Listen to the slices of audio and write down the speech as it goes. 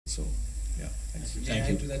So, yeah, thanks. Can I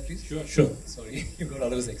add to that, please? Sure. Sorry, you got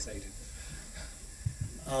all of us excited.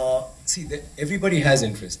 See, everybody has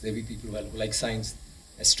interest. There will be people who like science,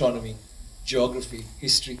 astronomy, geography,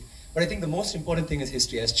 history. But I think the most important thing is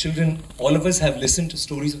history. As children, all of us have listened to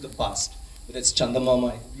stories of the past. Whether it's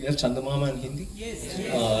Chandamama. You have Chandamama in Hindi? Yes.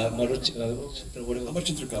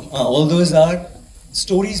 All those are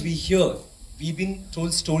stories we hear. We've been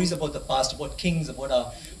told stories about the past, about kings, about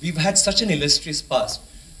our... We've had such an illustrious past.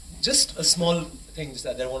 Just a small thing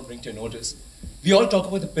that I want to bring to your notice. We all talk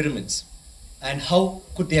about the pyramids. And how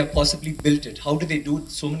could they have possibly built it? How did they do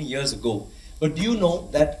it so many years ago? But do you know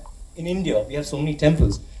that in India, we have so many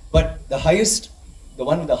temples, but the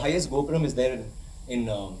one with the highest Gopuram is there in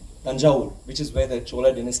Tanjavur, which is where the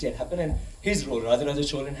Chola dynasty had happened, and his role, Rajaraja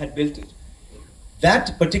Cholan, had built it.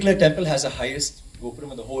 That particular temple has the highest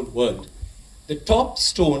Gopuram in the whole world. The top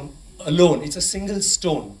stone alone, it's a single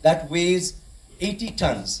stone that weighs 80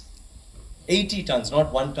 tons. 80 tons,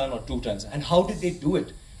 not 1 ton or 2 tons. And how did they do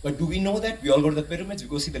it? But do we know that? We all go to the pyramids, we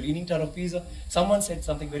go see the Leaning Tower of Pisa. Someone said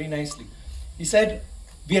something very nicely. He said,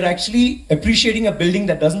 we are actually appreciating a building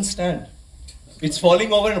that doesn't stand. It's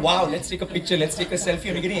falling over and wow, let's take a picture, let's take a selfie,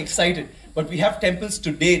 and we're getting excited. But we have temples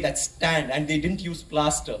today that stand and they didn't use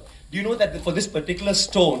plaster. Do you know that for this particular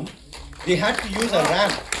stone, they had to use a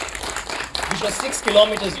ramp, which was 6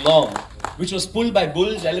 kilometers long, which was pulled by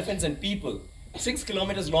bulls, elephants, and people. 6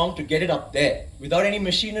 kilometers long to get it up there, without any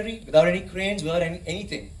machinery, without any cranes, without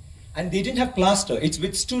anything. And they didn't have plaster. It's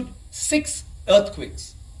withstood 6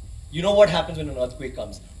 earthquakes. You know what happens when an earthquake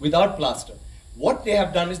comes? Without plaster. What they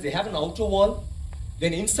have done is they have an outer wall,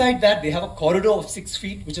 then inside that they have a corridor of 6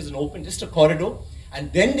 feet, which is an open, just a corridor,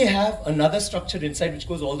 and then they have another structure inside which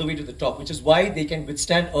goes all the way to the top, which is why they can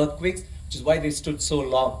withstand earthquakes, which is why they stood so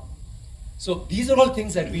long. So these are all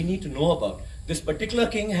things that we need to know about. This particular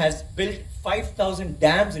king has built 5,000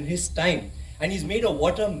 dams in his time, and he's made a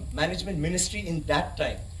water management ministry in that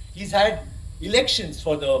time. He's had elections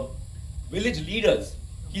for the village leaders.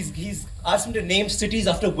 He's asked them to name cities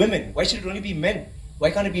after women. Why should it only be men?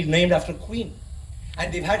 Why can't it be named after a queen?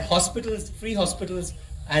 And they've had hospitals, free hospitals,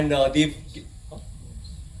 and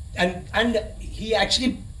he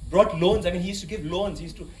actually brought loans. I mean, he used to give loans. He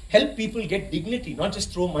used to help people get dignity, not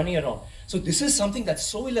just throw money around. So this is something that's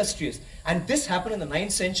so illustrious. And this happened in the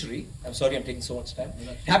 9th century. I'm sorry I'm taking so much time.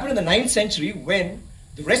 It happened in the 9th century when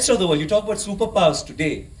the rest of the world, you talk about superpowers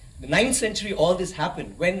today, the 9th century all this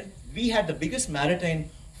happened when we had the biggest maritime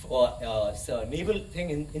naval thing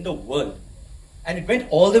in the world. And it went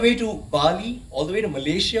all the way to Bali, all the way to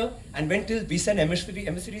Malaysia, and went till we sent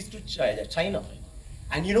emissaries to China.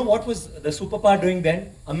 And you know what was the superpower doing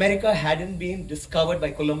then? America hadn't been discovered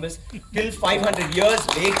by Columbus till 500 years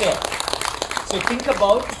later. So think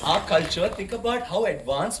about our culture, think about how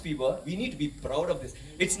advanced we were. We need to be proud of this.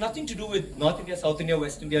 It's nothing to do with North India, South India,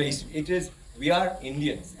 West India, East. It is, we are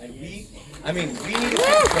Indians. And we need to be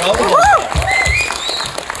proud of that.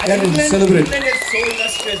 England is so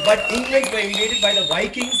illustrious, but England were invaded by the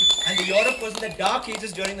Vikings, and Europe was in the dark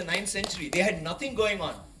ages during the 9th century. They had nothing going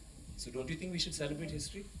on. So don't you think we should celebrate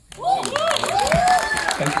history? Thank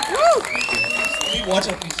you. Can we watch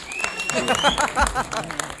our piece?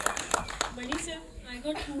 Mani sir, I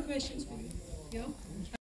got 2 questions for you. Yeah?